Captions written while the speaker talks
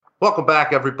Welcome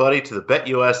back, everybody, to the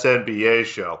BetUS NBA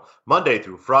show. Monday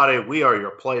through Friday, we are your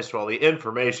place for all the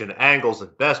information, angles,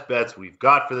 and best bets we've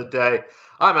got for the day.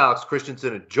 I'm Alex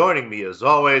Christensen, and joining me, as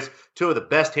always, two of the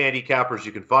best handicappers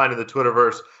you can find in the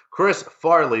Twitterverse, Chris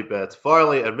Farley Bets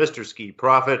Farley and Mr. Ski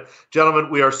Profit.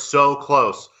 Gentlemen, we are so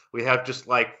close. We have just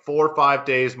like 4 or 5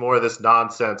 days more of this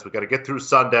nonsense. We got to get through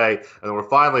Sunday, and then we're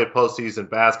finally at postseason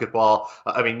basketball.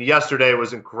 Yesterday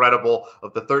was incredible.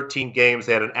 Of the 13 games,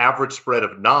 they had an average spread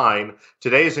of 9.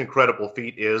 Today's incredible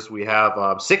feat is we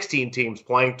have 16 teams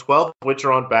playing, 12 of which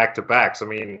are on back-to-backs.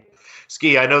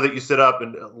 Ski, I know that you sit up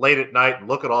and late at night and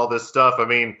look at all this stuff.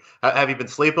 Have you been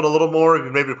sleeping a little more? Have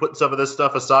you maybe putting some of this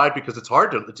stuff aside? Because it's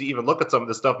hard to even look at some of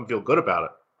this stuff and feel good about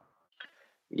it.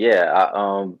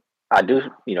 Yeah, I do,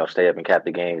 stay up and cap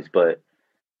the games, but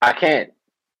I can't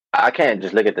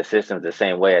just look at the systems the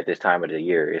same way at this time of the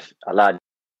year. It's a lot to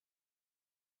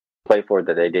play for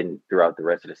that they didn't throughout the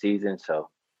rest of the season, so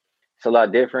it's a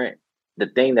lot different. The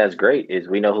thing that's great is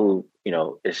we know who,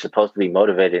 is supposed to be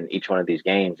motivated in each one of these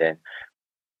games, and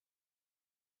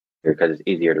because it's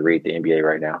easier to read the NBA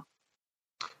right now.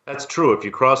 That's true. If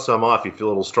you cross some off, you feel a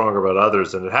little stronger about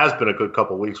others, and it has been a good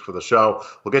couple weeks for the show.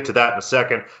 We'll get to that in a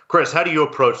second. Chris, how do you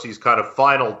approach these kind of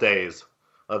final days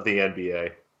of the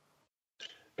NBA?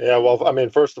 Yeah, well,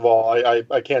 first of all,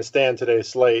 I can't stand today's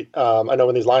slate. I know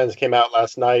when these lines came out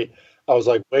last night, I was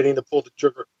like waiting to pull the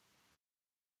trigger.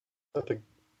 I think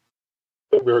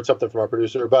we heard something from our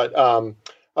producer, but I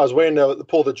was waiting to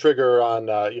pull the trigger on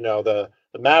the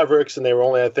Mavericks, and they were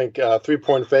only, I think,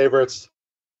 3-point favorites.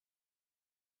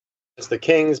 It's the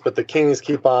Kings, but the Kings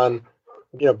keep on,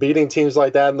 beating teams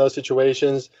like that in those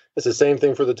situations. It's the same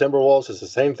thing for the Timberwolves. It's the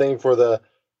same thing for the,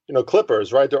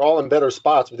 Clippers, right? They're all in better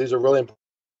spots, but these are really important.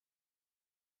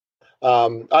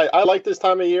 I like this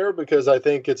time of year because I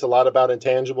think it's a lot about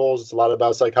intangibles. It's a lot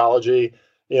about psychology.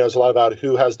 It's a lot about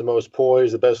who has the most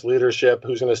poise, the best leadership,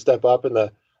 who's going to step up in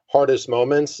the hardest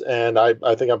moments. And I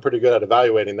think I'm pretty good at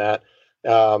evaluating that.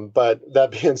 But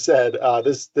that being said,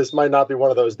 this might not be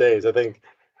one of those days. I think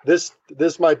this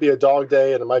might be a dog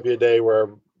day, and it might be a day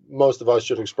where most of us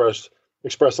should express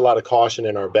a lot of caution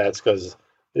in our bets because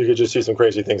you could just see some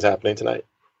crazy things happening tonight.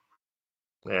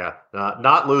 Yeah,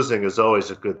 not losing is always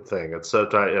a good thing. It's so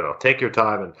take your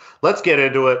time and let's get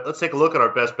into it. Let's take a look at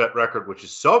our best bet record, which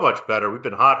is so much better. We've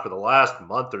been hot for the last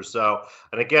month or so,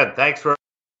 and again, thanks for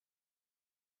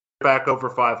back over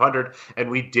 500,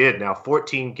 and we did now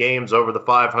 14 games over the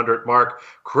 500 mark.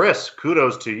 Chris,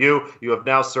 kudos to you. You have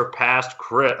now surpassed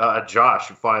Josh.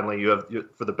 Finally, you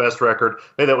for the best record.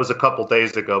 Maybe that was a couple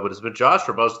days ago, but it's been Josh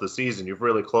for most of the season. You've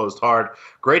really closed hard.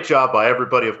 Great job by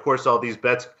everybody. Of course, all these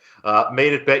bets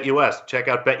made at BetUS. Check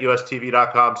out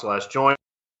betustv.com/join.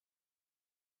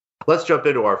 Let's jump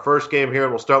into our first game here,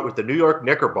 and we'll start with the New York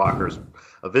Knickerbockers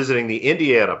visiting the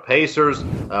Indiana Pacers.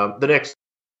 The Knicks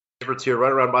favorites here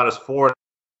right around -4.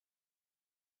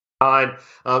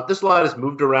 This line has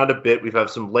moved around a bit. We've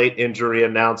had some late injury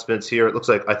announcements here. It looks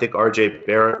like I think R.J.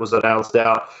 Barrett was announced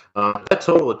out. That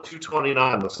total of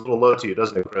 229 looks a little low to you,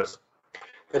 doesn't it, Chris?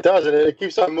 It does, and it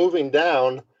keeps on moving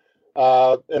down.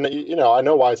 And I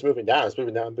know why it's moving down. It's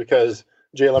moving down because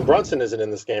Jalen Brunson isn't in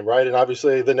this game, right? And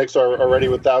obviously the Knicks are already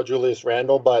without Julius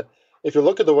Randle. But if you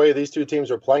look at the way these two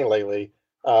teams are playing lately,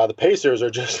 the Pacers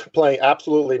are just playing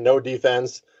absolutely no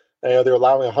defense. They're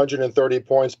allowing 130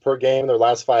 points per game in their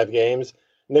last 5 games.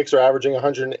 Knicks are averaging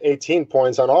 118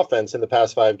 points on offense in the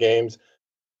past 5 games.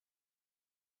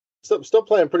 Still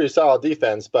playing pretty solid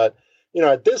defense, but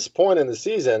at this point in the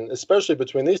season, especially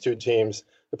between these two teams,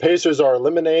 the Pacers are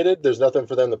eliminated. There's nothing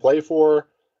for them to play for.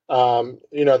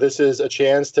 This is a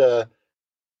chance to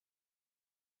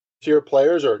tier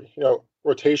players or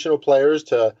rotational players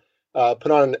to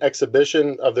put on an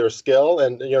exhibition of their skill,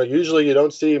 and usually you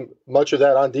don't see much of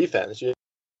that on defense.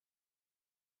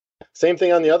 Same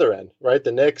thing on the other end, right?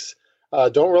 The Knicks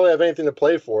don't really have anything to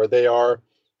play for. They are,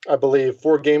 I believe,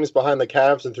 4 games behind the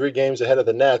Cavs and 3 games ahead of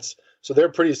the Nets, so they're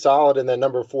pretty solid in that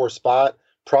number 4 spot.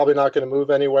 Probably not going to move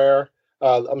anywhere.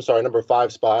 Number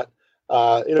 5 spot.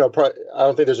 I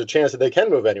don't think there's a chance that they can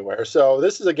move anywhere. So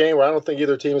this is a game where I don't think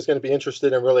either team is going to be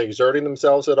interested in really exerting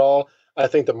themselves at all. I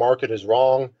think the market is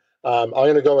wrong. I'm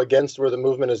going to go against where the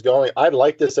movement is going. I'd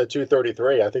like this at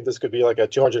 233. I think this could be like a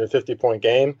 250-point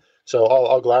game. So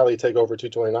I'll gladly take over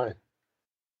 229.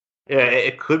 Yeah,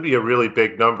 it could be a really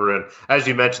big number. And as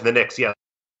you mentioned, the Knicks, yeah,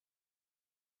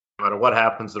 no matter what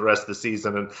happens the rest of the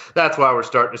season. And that's why we're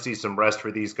starting to see some rest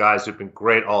for these guys who've been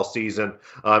great all season.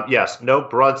 Yes, no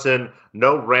Brunson,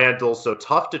 no Randall, so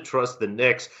tough to trust the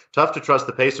Knicks, tough to trust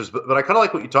the Pacers. But I kind of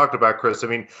like what you talked about, Chris. I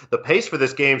mean, the pace for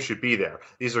this game should be there.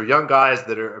 These are young guys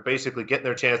that are basically getting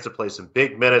their chance to play some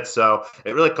big minutes, so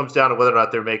it really comes down to whether or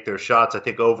not they make their shots. I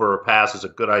think over or pass is a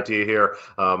good idea here.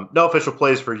 No official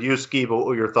plays for you, Ski, but what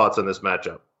were your thoughts on this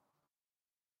matchup?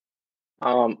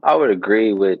 I would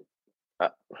agree with.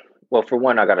 Well, for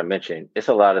one, I got to mention it's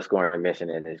a lot of scoring missing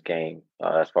in this game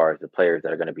as far as the players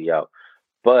that are going to be out.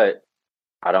 But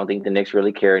I don't think the Knicks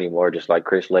really care anymore. Just like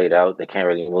Chris laid out, they can't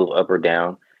really move up or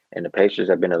down, and the Pacers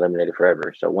have been eliminated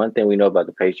forever. So one thing we know about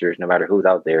the Pacers, no matter who's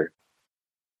out there,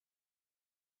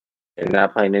 they're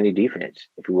not playing any defense.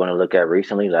 If we want to look at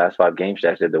recently, last 5 game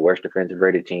stats, they're the worst defensive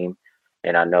rated team,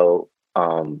 and I know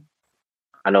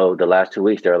the last 2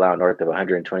 weeks they're allowing north of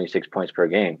 126 points per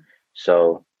game.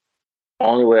 So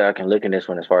only way I can look in this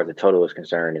one as far as the total is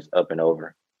concerned is up and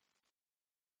over.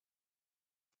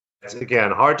 It's, again,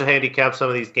 hard to handicap some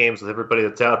of these games with everybody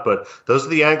that's out, but those are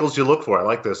the angles you look for. I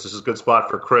like this. This is a good spot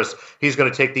for Chris. He's going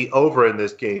to take the over in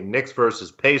this game. Knicks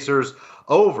versus Pacers,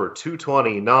 over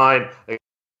 229.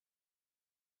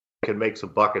 Can make some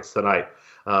buckets tonight.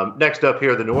 Next up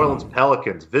here, the New Orleans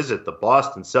Pelicans visit the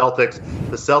Boston Celtics.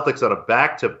 The Celtics on a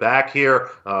back-to-back here,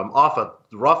 off a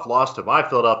rough loss to my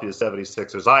Philadelphia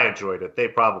 76ers. I enjoyed it. They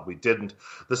probably didn't.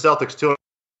 The Celtics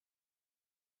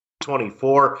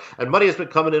 224, and money has been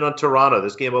coming in on Toronto.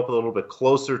 This game opened a little bit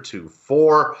closer to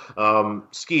 4.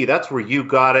 Ski, that's where you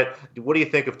got it. What do you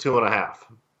think of 2.5?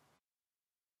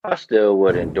 I still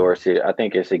would endorse it. I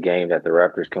think it's a game that the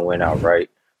Raptors can win outright.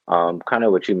 Kind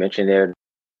of what you mentioned there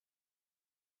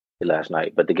last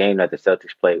night, but the game that the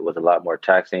Celtics played was a lot more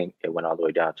taxing. It went all the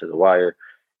way down to the wire,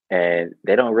 and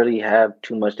they don't really have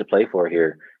too much to play for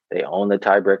here. They own the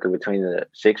tiebreaker between the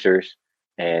Sixers,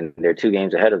 and they're 2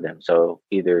 games ahead of them. So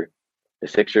either the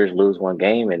Sixers lose one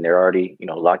game and they're already,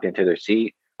 locked into their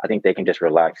seat. I think they can just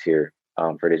relax here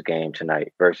for this game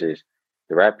tonight versus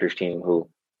the Raptors team, who,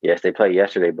 yes, they played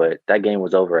yesterday, but that game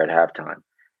was over at halftime.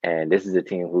 And this is a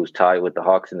team who's tied with the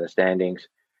Hawks in the standings.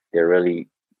 They're really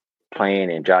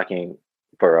playing and jockeying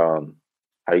for home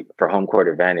court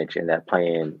advantage in that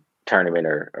play-in tournament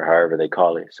or however they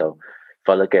call it. So if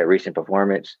I look at recent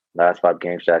performance, last 5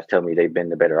 game stats tell me they've been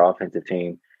the better offensive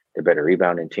team, the better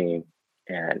rebounding team.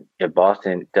 And if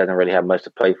Boston doesn't really have much to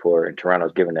play for and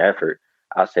Toronto's giving the effort,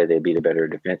 I'll say they'd be the better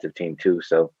defensive team too.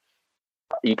 So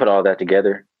you put all that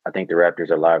together, I think the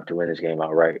Raptors are live to win this game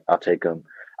outright. I'll take them.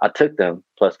 I took them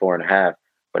plus 4.5,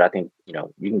 but I think,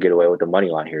 you can get away with the money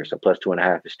line here. So plus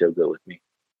 2.5 is still good with me.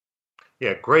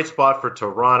 Yeah, great spot for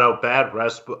Toronto.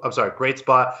 Great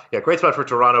spot. Yeah, great spot for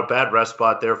Toronto. Bad rest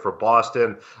spot there for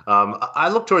Boston. I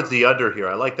look towards the under here.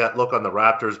 I like that look on the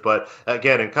Raptors. But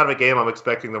again, in kind of a game, I'm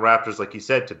expecting the Raptors, like you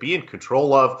said, to be in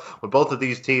control of. When both of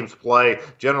these teams play,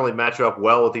 generally match up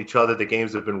well with each other. The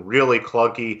games have been really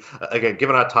clunky. Again,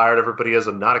 given how tired everybody is,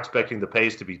 I'm not expecting the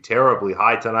pace to be terribly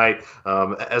high tonight.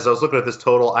 As I was looking at this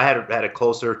total, I had it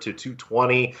closer to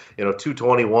 220,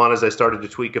 221 as I started to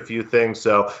tweak a few things.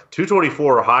 So 224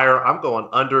 or higher. I'm going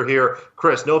under here.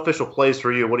 Chris, no official plays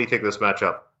for you. What do you think of this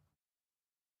matchup?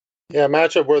 Yeah,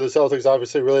 matchup where the Celtics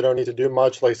obviously really don't need to do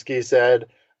much, like Ski said.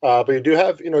 But you do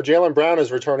have, Jaylen Brown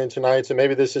is returning tonight, so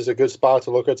maybe this is a good spot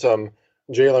to look at some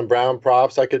Jaylen Brown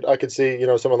props. I could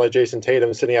see, someone like Jason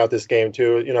Tatum sitting out this game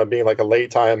too, being like a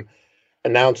late time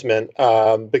announcement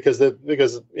because the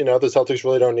Celtics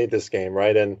really don't need this game,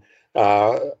 right? And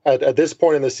at this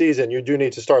point in the season, you do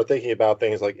need to start thinking about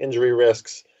things like injury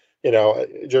risks. Or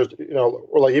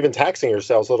like even taxing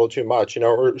yourselves a little too much,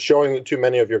 or showing too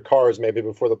many of your cards maybe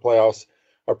before the playoffs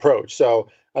approach. So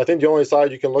I think the only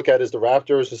side you can look at is the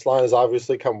Raptors. This line has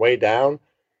obviously come way down.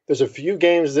 There's a few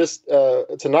games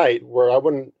tonight where I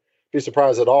wouldn't be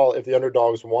surprised at all if the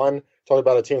underdogs won. Talk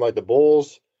about a team like the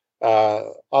Bulls,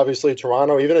 obviously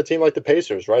Toronto, even a team like the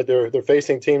Pacers, right? They're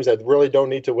facing teams that really don't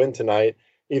need to win tonight,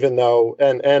 even though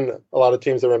and a lot of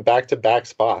teams that are in back-to-back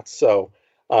spots. So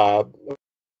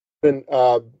think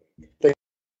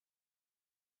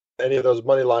any of those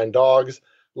money line dogs,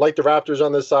 like the Raptors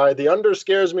on this side. The under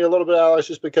scares me a little bit, Alex,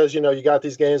 just because you got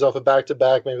these games off of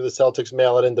back-to-back. Maybe the Celtics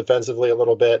mail it in defensively a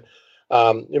little bit.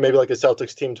 Maybe like a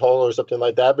Celtics team total or something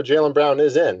like that. But Jaylen Brown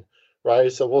is in,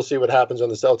 right? So we'll see what happens on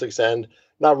the Celtics end.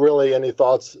 Not really any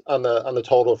thoughts on the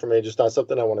total for me. Just not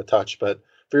something I want to touch. But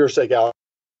for your sake, Alex.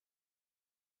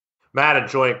 Matt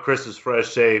enjoying Chris's fresh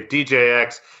save.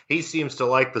 DJX, he seems to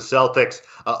like the Celtics.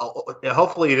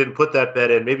 Hopefully you didn't put that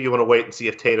bet in. Maybe you want to wait and see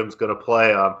if Tatum's going to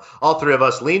play. All three of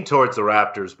us lean towards the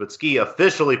Raptors, but Ski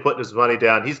officially putting his money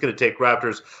down. He's going to take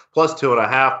Raptors plus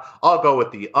 2.5. I'll go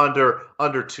with the under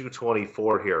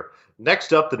 224 here.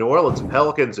 Next up, the New Orleans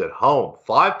Pelicans at home,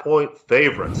 5-point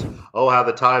favorites. Oh, how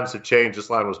the times have changed. This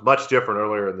line was much different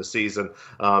earlier in the season.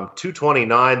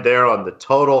 229 there on the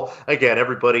total. Again,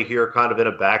 everybody here kind of in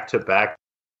a back-to-back.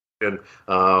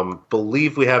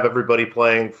 Believe we have everybody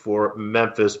playing for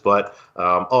Memphis, but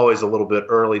always a little bit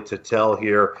early to tell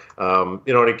here. And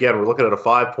again, we're looking at a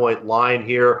 5-point line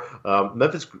here.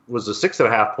 Memphis was a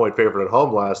 6.5-point favorite at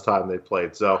home last time they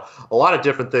played. So a lot of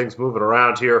different things moving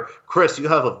around here. Chris, you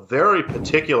have a very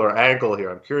particular angle here.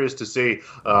 I'm curious to see.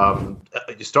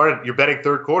 You're betting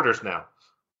third quarters now.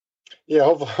 Yeah,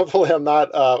 hopefully I'm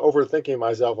not overthinking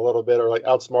myself a little bit or like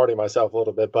outsmarting myself a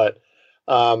little bit, but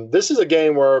this is a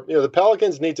game where the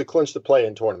Pelicans need to clinch the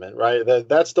play-in tournament, right?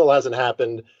 That still hasn't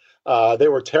happened. They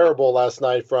were terrible last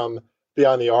night from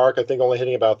beyond the arc. I think only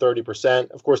hitting about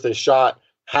 30%. Of course, they shot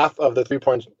half of the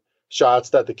 3-point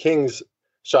shots that the Kings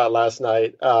shot last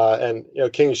night, and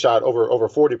Kings shot over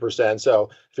 40%. So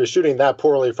if you're shooting that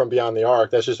poorly from beyond the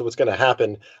arc, that's just what's going to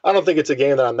happen. I don't think it's a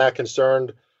game that I'm that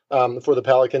concerned for the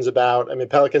Pelicans about. I mean,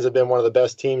 Pelicans have been one of the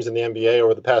best teams in the NBA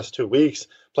over the past 2 weeks,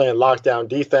 playing lockdown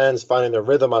defense, finding their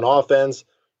rhythm on offense.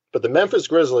 But the Memphis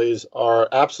Grizzlies are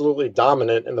absolutely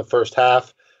dominant in the first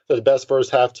half. They're the best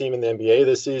first half team in the NBA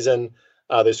this season.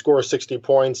 They score 60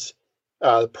 points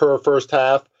per first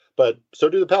half, but so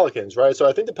do the Pelicans, right? So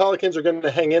I think the Pelicans are going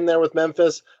to hang in there with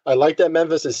Memphis. I like that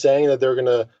Memphis is saying that they're going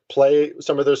to play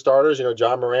some of their starters.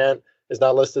 John Morant is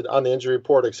not listed on the injury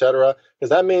report, et cetera, because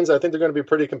that means I think they're going to be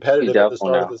pretty competitive at the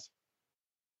start of this.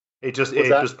 It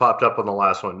just popped up on the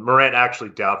last one. Morant actually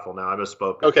doubtful now. I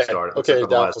misspoke at the start. Okay, like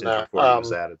doubtful now. He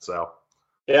was added, so.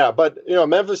 Yeah, but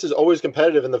Memphis is always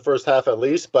competitive in the first half at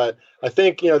least. But I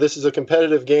think this is a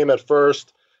competitive game at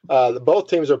first. Both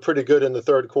teams are pretty good in the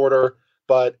third quarter,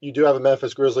 but you do have a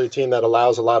Memphis Grizzlies team that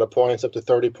allows a lot of points, up to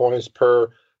 30 points per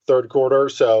third quarter.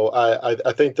 So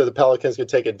I think that the Pelicans could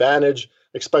take advantage.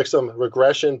 Expect some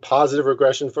regression, positive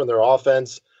regression from their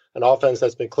offense, an offense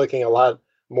that's been clicking a lot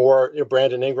more.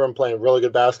 Brandon Ingram playing really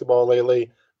good basketball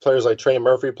lately. Players like Trey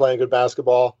Murphy playing good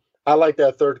basketball. I like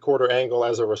that third quarter angle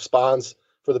as a response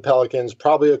for the Pelicans.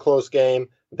 Probably a close game.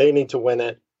 They need to win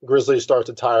it. Grizzlies start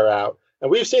to tire out.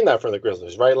 And we've seen that from the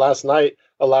Grizzlies, right? Last night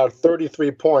allowed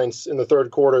 33 points in the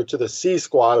third quarter to the C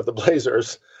squad of the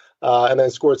Blazers, and then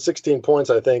scored 16 points,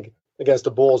 I think, against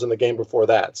the Bulls in the game before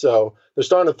that. So they're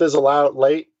starting to fizzle out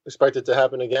late. Expect it to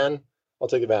happen again. I'll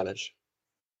take advantage.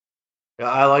 Yeah,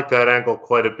 I like that angle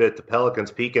quite a bit. The Pelicans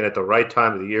peaking at the right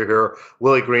time of the year here.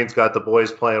 Willie Green's got the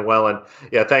boys playing well. And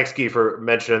yeah, thanks, Guy, for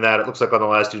mentioning that. It looks like on the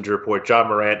last injury report, John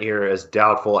Morant here is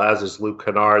doubtful, as is Luke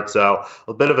Kennard. So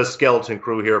a bit of a skeleton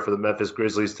crew here for the Memphis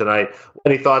Grizzlies tonight.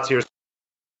 Any thoughts here?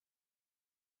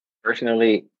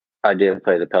 Personally, I did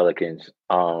play the Pelicans.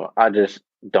 I just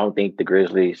don't think the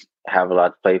Grizzlies have a lot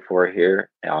to play for here,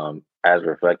 as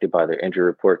reflected by their injury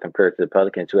report compared to the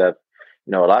Pelicans, who have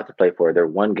a lot to play for. They're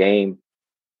one game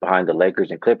behind the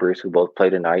Lakers and Clippers, who both play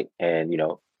tonight, and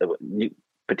the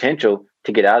potential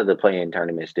to get out of the play-in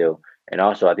tournament still. And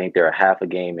also, I think they're a half a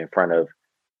game in front of,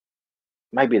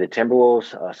 might be the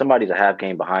Timberwolves. Somebody's a half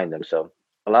game behind them, so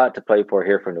a lot to play for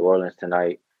here for New Orleans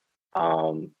tonight.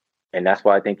 And that's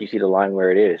why I think you see the line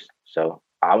where it is. So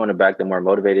I want to back the more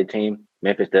motivated team.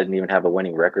 Memphis doesn't even have a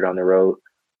winning record on the road.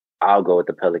 I'll go with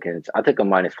the Pelicans. I'll take a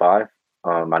 -5.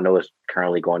 I know it's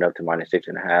currently going up to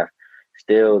 -6.5.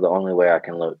 Still the only way I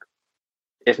can look.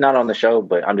 It's not on the show,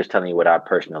 but I'm just telling you what I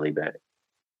personally bet.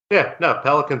 Yeah, no,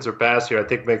 Pelicans are fast here. I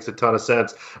think makes a ton of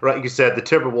sense. Right, you said the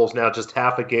Timberwolves now just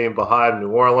half a game behind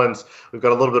New Orleans. We've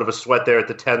got a little bit of a sweat there at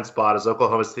the 10 spot as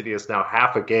Oklahoma City is now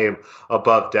half a game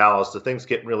above Dallas. So things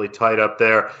getting really tight up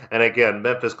there. And again,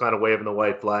 Memphis kind of waving the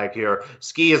white flag here.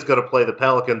 Ski is going to play the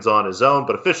Pelicans on his own,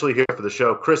 but officially here for the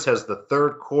show, Chris has the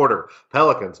third quarter.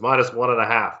 Pelicans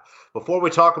 -1.5. Before we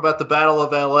talk about the Battle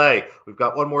of LA, we've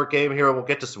got one more game here and we'll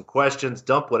get to some questions.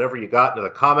 Dump whatever you got into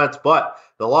the comments. But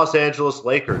the Los Angeles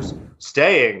Lakers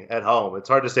staying at home. It's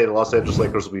hard to say the Los Angeles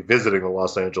Lakers will be visiting the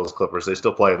Los Angeles Clippers. They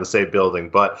still play in the same building.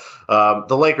 But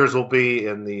the Lakers will be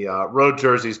in the road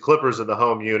jerseys, Clippers in the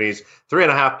home unis.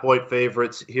 3.5-point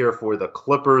favorites here for the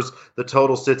Clippers. The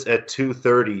total sits at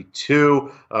 232.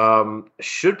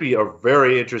 Should be a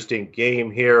very interesting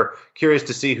game here. Curious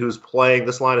to see who's playing.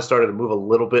 This line has started to move a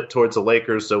little bit towards the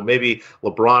Lakers, so maybe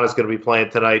LeBron is going to be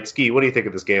playing tonight. Ski, what do you think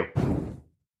of this game?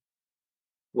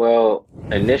 Well,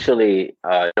 initially,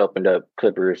 it opened up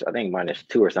Clippers, I think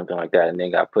 -2 or something like that, and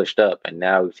then got pushed up. And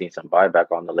now we've seen some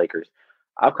buyback on the Lakers.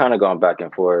 I've kind of gone back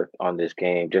and forth on this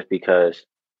game just because,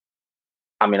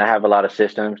 I mean, I have a lot of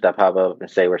systems that pop up and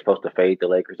say we're supposed to fade the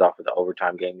Lakers off of the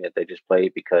overtime game that they just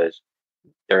played because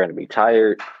they're going to be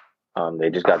tired. They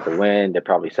just got the win. They're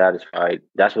probably satisfied.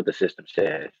 That's what the system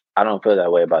says. I don't feel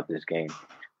that way about this game.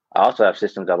 I also have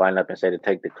systems that line up and say to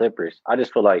take the Clippers. I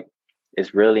just feel like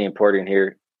it's really important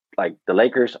here. Like the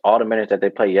Lakers, all the minutes that they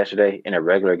played yesterday in a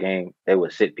regular game, they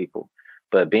would sit people.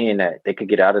 But being that they could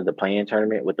get out of the play-in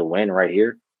tournament with the win right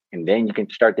here, and then you can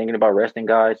start thinking about resting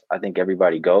guys, I think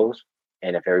everybody goes.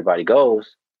 And if everybody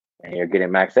goes and you're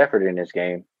getting max effort in this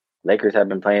game, Lakers have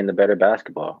been playing the better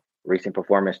basketball. Recent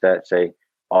performance stats say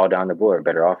all down the board,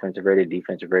 better offensive rated,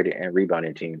 defensive rated, and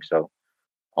rebounding team. So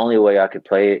only way I could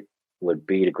play it would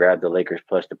be to grab the Lakers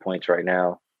plus the points right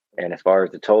now. And as far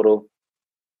as the total,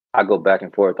 I go back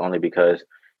and forth only because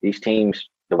these teams,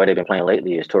 the way they've been playing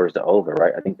lately is towards the over,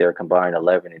 right? I think they're combined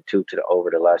 11-2 to the over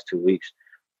the last 2 weeks.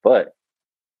 But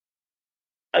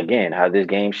again, how this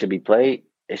game should be played,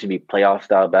 it should be playoff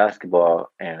style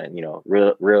basketball and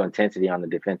real intensity on the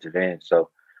defensive end. So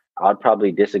I'd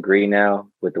probably disagree now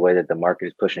with the way that the market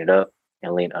is pushing it up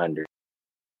and lean under.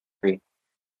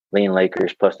 Lean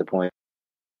Lakers plus the point.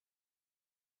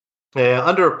 Yeah,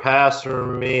 under a pass for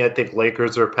me. I think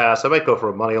Lakers are a pass. I might go for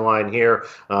a money line here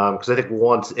because I think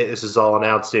once this is all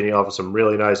announced, and you offer some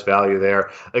really nice value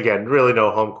there. Again, really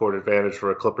no home court advantage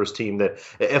for a Clippers team that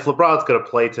if LeBron's going to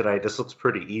play tonight, this looks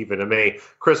pretty even to me.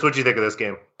 Chris, what do you think of this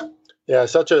game? Yeah,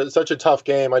 such a tough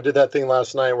game. I did that thing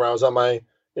last night where I was on my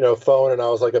phone and I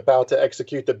was like about to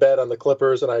execute the bet on the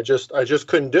Clippers and I just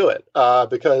couldn't do it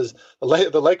because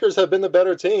the Lakers have been the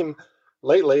better team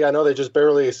lately. I know they just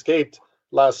barely escaped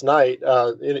last night.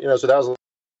 So that was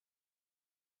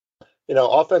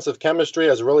offensive chemistry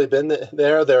has really been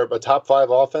there. They're a top 5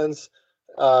 offense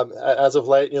as of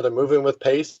late. They're moving with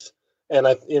pace. And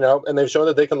and they've shown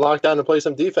that they can lock down and play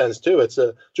some defense too. It's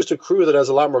just a crew that has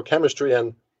a lot more chemistry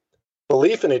and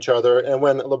belief in each other. And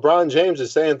when LeBron James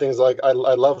is saying things like, I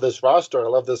love this roster, I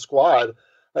love this squad,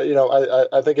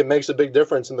 I think it makes a big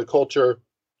difference in the culture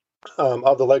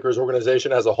of the Lakers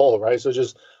organization as a whole, right? So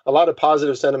just a lot of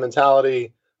positive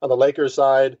sentimentality on the Lakers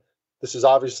side. This is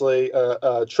obviously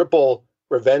a triple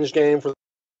revenge game for.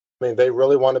 I mean, they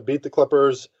really want to beat the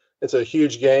Clippers. It's a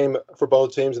huge game for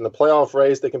both teams in the playoff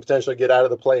race. They can potentially get out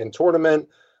of the play-in tournament.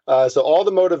 So all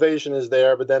the motivation is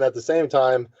there, but then at the same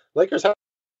time, Lakers have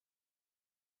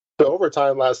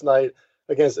overtime last night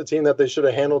against a team that they should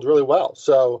have handled really well.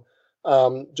 So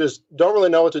just don't really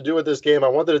know what to do with this game. I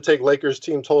wanted to take Lakers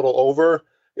team total over.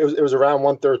 It was around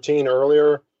 113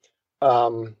 earlier.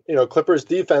 Clippers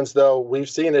defense, though, we've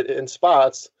seen it in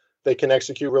spots. They can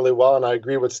execute really well, and I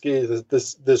agree with Ski.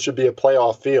 This should be a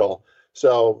playoff feel.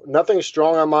 So nothing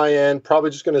strong on my end.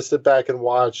 Probably just going to sit back and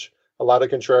watch. A lot of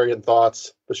contrarian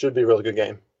thoughts, but should be a really good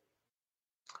game.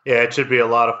 Yeah, it should be a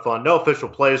lot of fun. No official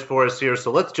plays for us here,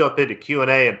 so let's jump into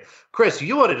Q&A. And Chris,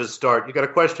 you wanted to start. You got a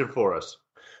question for us.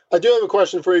 I do have a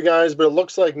question for you guys, but it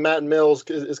looks like Matt Mills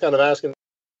is kind of asking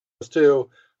this too.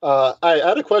 I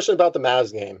had a question about the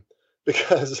Mavs game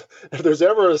because if there's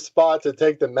ever a spot to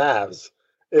take the Mavs,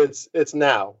 it's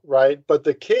now, right? But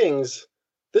the Kings,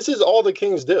 this is all the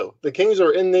Kings do. The Kings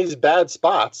are in these bad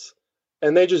spots,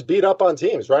 and they just beat up on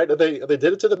teams, right? They did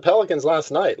it to the Pelicans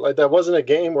last night. Like that wasn't a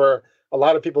game where a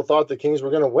lot of people thought the Kings were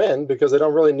going to win because they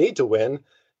don't really need to win,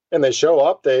 and they show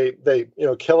up. They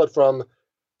kill it from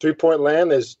 3-point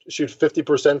land. They shoot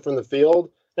 50% from the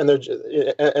field, and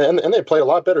they play a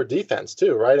lot better defense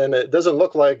too, right? And it doesn't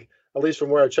look like, at least from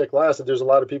where I checked last, that there's a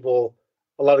lot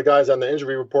of guys on the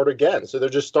injury report again. So they're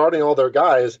just starting all their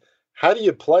guys. How do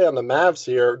you play on the Mavs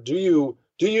here? Do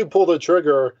you pull the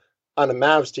trigger on a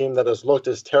Mavs team that has looked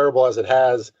as terrible as it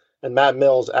has? And Matt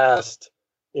Mills asked,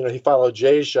 he followed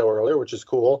Jay's show earlier, which is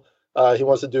cool. He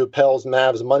wants to do Pell's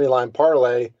Mavs moneyline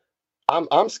parlay.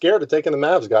 I'm scared of taking the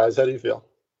Mavs, guys. How do you feel?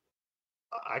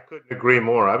 I couldn't agree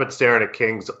more. I've been staring at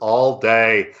Kings all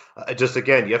day. Just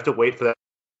again, you have to wait for that.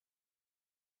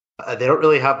 They don't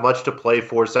really have much to play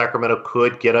for. Sacramento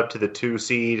could get up to the 2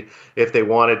 seed if they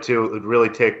wanted to. It would really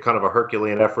take kind of a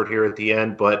Herculean effort here at the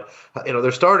end. But,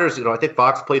 their starters, I think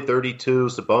Fox played 32,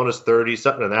 Sabonis 30,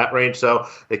 something in that range. So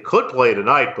they could play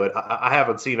tonight, but I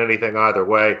haven't seen anything either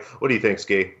way. What do you think,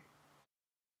 Ski?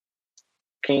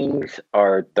 Kings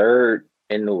are third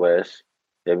in the West.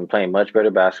 They've been playing much better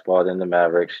basketball than the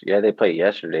Mavericks. Yeah, they played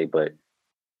yesterday, but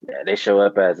they show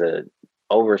up as a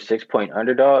over 6-point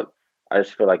underdog. I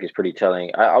just feel like it's pretty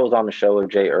telling. I was on the show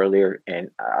with Jay earlier, and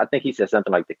I think he said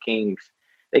something like the Kings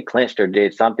they clinched or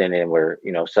did something and were,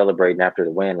 celebrating after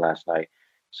the win last night.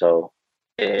 So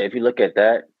if you look at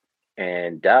that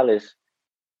and Dallas,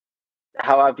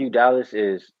 how I view Dallas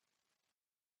is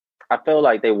I feel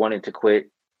like they wanted to quit,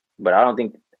 but I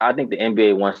think the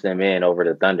NBA wants them in over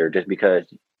the Thunder just because,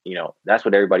 that's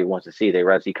what everybody wants to see. They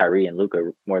rather see Kyrie and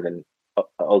Luka more than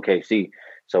OKC.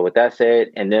 So with that said,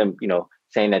 and them,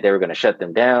 saying that they were going to shut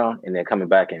them down and then coming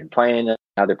back and playing them,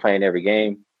 now they're playing every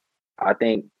game. I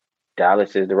think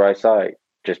Dallas is the right side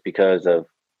just because of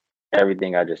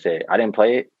everything I just said. I didn't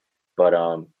play it, but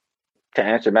to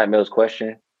answer Matt Mill's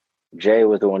question, Jay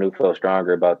was the one who felt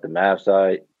stronger about the Mavs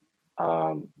side.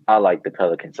 I like the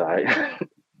Pelican side.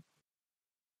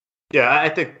 Yeah, I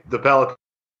think the Pelican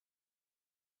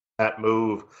that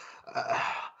move.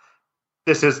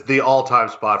 This is the all-time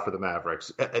spot for the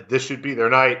Mavericks. This should be their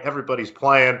night. Everybody's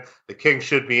playing. The Kings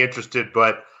should be interested,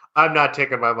 but I'm not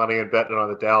taking my money and betting on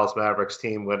the Dallas Mavericks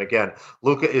team when, again,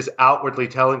 Luka is outwardly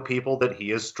telling people that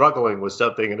he is struggling with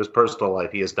something in his personal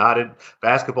life. He is not in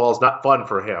basketball is not fun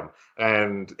for him.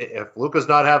 And if Luka's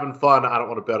not having fun, I don't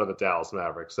want to bet on the Dallas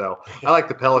Mavericks. So I like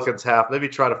the Pelicans half. Maybe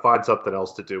try to find something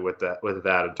else to do with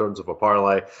that in terms of a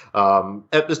parlay.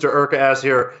 Mr. Urka asks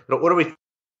here, what do we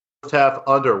first half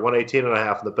under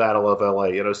 118.5 in the Battle of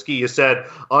LA? Ski, you said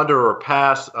under or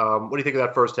pass. What do you think of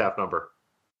that first half number?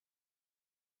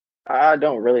 I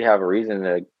don't really have a reason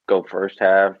to go first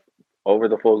half over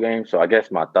the full game, so I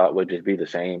guess my thought would just be the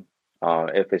same.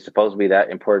 If it's supposed to be that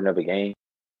important of a game,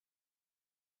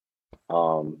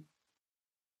 I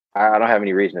don't have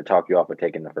any reason to talk you off of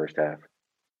taking the first half.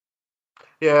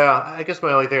 Yeah, I guess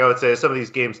my only thing I would say is some of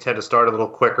these games tend to start a little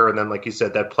quicker, and then, like you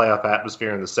said, that playoff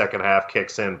atmosphere in the second half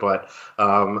kicks in. But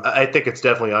I think it's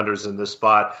definitely unders in this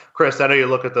spot. Chris, I know you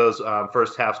look at those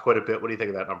first halves quite a bit. What do you think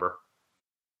of that number?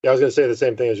 Yeah, I was going to say the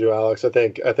same thing as you, Alex. I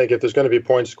think if there's going to be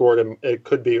points scored, it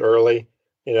could be early.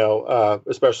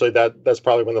 Especially that's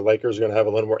probably when the Lakers are going to have a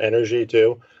little more energy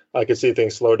too. I could see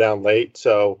things slow down late,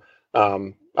 so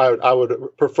I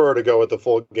would prefer to go with the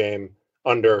full game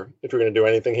under if you're going to do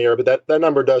anything here. But that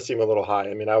number does seem a little high.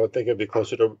 I mean, I would think it'd be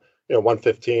closer to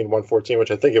 115, 114,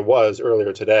 which I think it was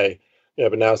earlier today.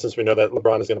 But now since we know that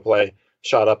LeBron is going to play,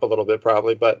 shot up a little bit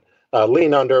probably. But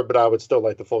lean under, but I would still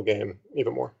like the full game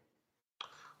even more.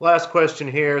 Last question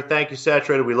here. Thank you,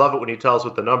 Saturated. We love it when you tell us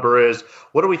what the number is.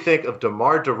 What do we think of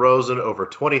DeMar DeRozan over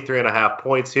 23.5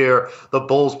 points here? The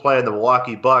Bulls playing the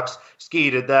Milwaukee Bucks. Ski,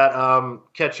 did that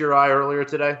catch your eye earlier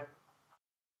today?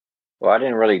 Well, I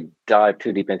didn't really dive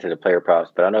too deep into the player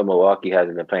props, but I know Milwaukee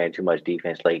hasn't been playing too much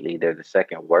defense lately. They're the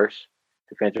second worst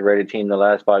defensive rated team in the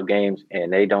last 5 games,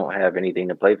 and they don't have anything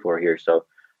to play for here. So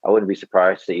I wouldn't be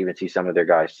surprised to even see some of their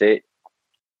guys sit.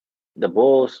 The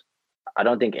Bulls, I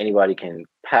don't think anybody can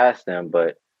pass them,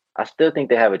 but I still think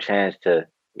they have a chance to,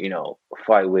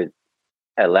 fight with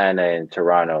Atlanta and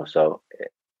Toronto. So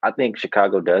I think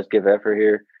Chicago does give effort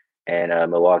here, and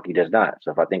Milwaukee does not.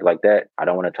 So if I think like that, I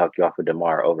don't want to talk you off of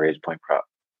DeMar over his point prop.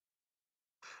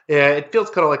 Yeah, it feels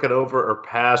kind of like an over or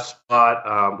pass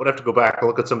spot. Would have to go back and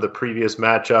look at some of the previous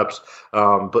matchups,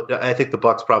 but I think the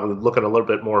Bucks probably looking a little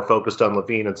bit more focused on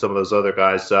LaVine and some of those other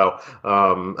guys. So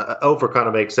over kind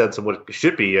of makes sense in what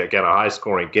should be, again, a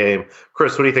high-scoring game.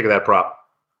 Chris, what do you think of that prop?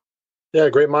 Yeah,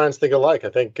 great minds think alike. I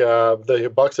think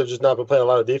the Bucks have just not been playing a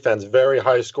lot of defense, very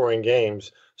high-scoring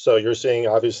games. So you're seeing,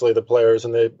 obviously, the players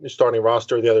and the starting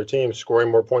roster of the other team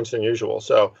scoring more points than usual.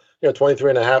 So,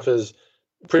 23.5 is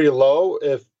pretty low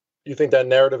if you think that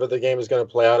narrative of the game is going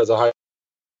to play out as a high.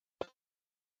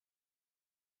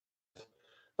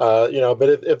 But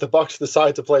if the Bucks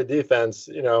decide to play defense,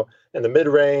 in the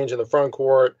mid-range and the front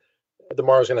court,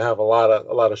 DeMar's going to have a lot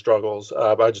of struggles.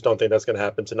 But I just don't think that's going to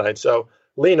happen tonight. So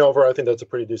lean over. I think that's a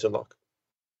pretty decent look.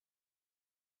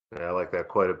 Yeah, I like that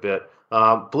quite a bit.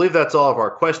 Believe that's all of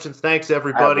our questions. Thanks,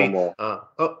 everybody. Go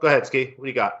ahead, Ski. What do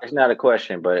you got? It's not a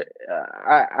question, but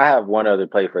I have one other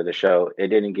play for the show. It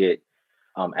didn't get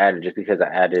added just because I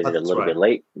added it a little bit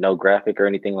late. No graphic or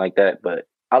anything like that, but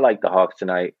I like the Hawks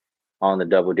tonight on the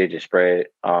double-digit spread.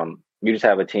 You just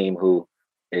have a team who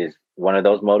is one of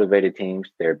those motivated teams.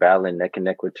 They're battling neck and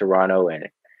neck with Toronto and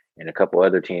a couple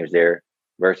other teams there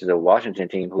versus a Washington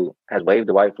team who has waved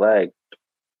the white flag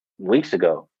weeks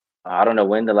ago. I don't know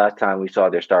when the last time we saw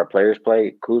their star players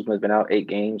play. Kuzma's been out 8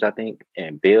 games, I think,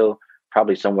 and Bill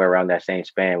probably somewhere around that same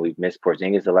span. We've missed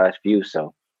Porzingis the last few,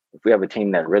 so if we have a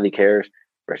team that really cares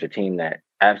versus a team that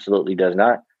absolutely does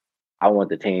not, I want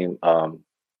the team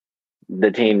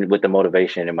with the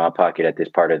motivation in my pocket at this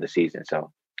part of the season.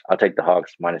 So I'll take the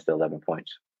Hawks minus the 11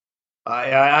 points.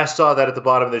 I saw that at the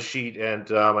bottom of the sheet, and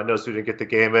I noticed we didn't get the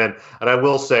game in. And I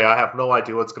will say, I have no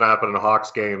idea what's going to happen in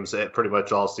Hawks games pretty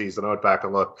much all season. I went back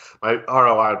and looked. My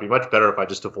ROI would be much better if I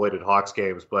just avoided Hawks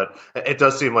games, but it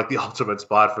does seem like the ultimate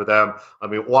spot for them. I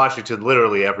mean, Washington,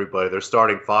 literally everybody. They're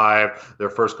starting five. Their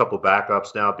first couple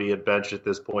backups now being benched at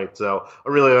this point. So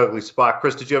a really ugly spot.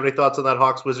 Chris, did you have any thoughts on that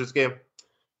Hawks-Wizards game?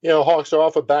 Hawks are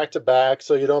off a back-to-back,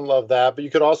 so you don't love that. But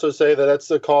you could also say that that's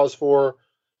the cause for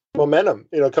momentum,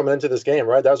 coming into this game,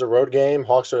 right? That was a road game.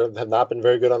 Hawks have not been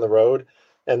very good on the road,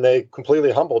 and they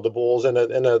completely humbled the Bulls in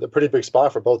a pretty big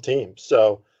spot for both teams.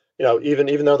 So,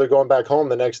 even though they're going back home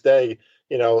the next day,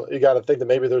 you got to think that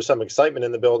maybe there's some excitement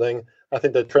in the building. I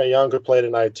think that Trae Young could play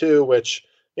tonight too, which,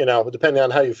 depending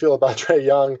on how you feel about Trae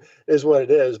Young is what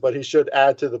it is, but he should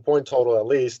add to the point total at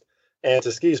least. And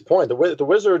to Ski's point, the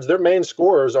Wizards, their main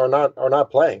scorers are not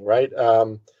playing, right?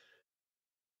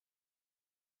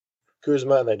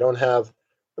 Kuzma, and they don't have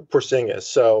Porzingis.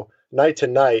 So night to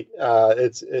night,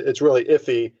 it's really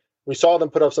iffy. We saw them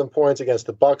put up some points against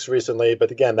the Bucks recently, but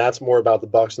again, that's more about the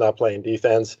Bucks not playing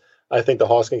defense. I think the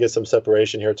Hawks can get some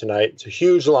separation here tonight. It's a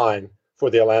huge line for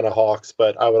the Atlanta Hawks,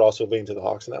 but I would also lean to the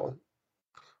Hawks in that one.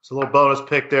 So a little bonus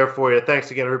pick there for you.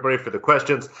 Thanks again, everybody, for the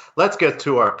questions. Let's get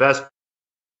to our best.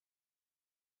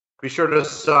 Be sure to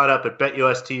sign up at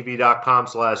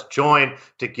betustv.com/join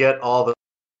to get all the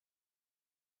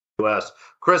US.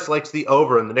 Chris likes the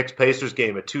over in the Knicks-Pacers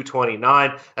game at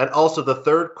 229, and also the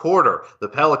third quarter, the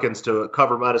Pelicans to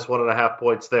cover -1.5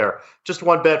 points there. Just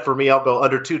one bet for me. I'll go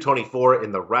under 224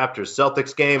 in the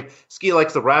Raptors-Celtics game. Ski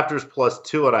likes the Raptors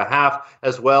 +2.5,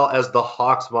 as well as the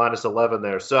Hawks -11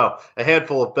 there. So a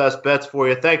handful of best bets for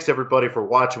you. Thanks, everybody, for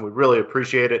watching. We really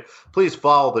appreciate it. Please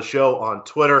follow the show on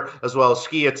Twitter, as well as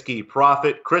Ski at Ski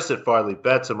Profit, Chris at Farley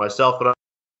Bets, and myself and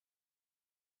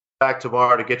back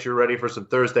tomorrow to get you ready for some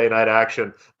Thursday night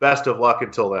action. Best of luck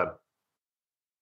until then.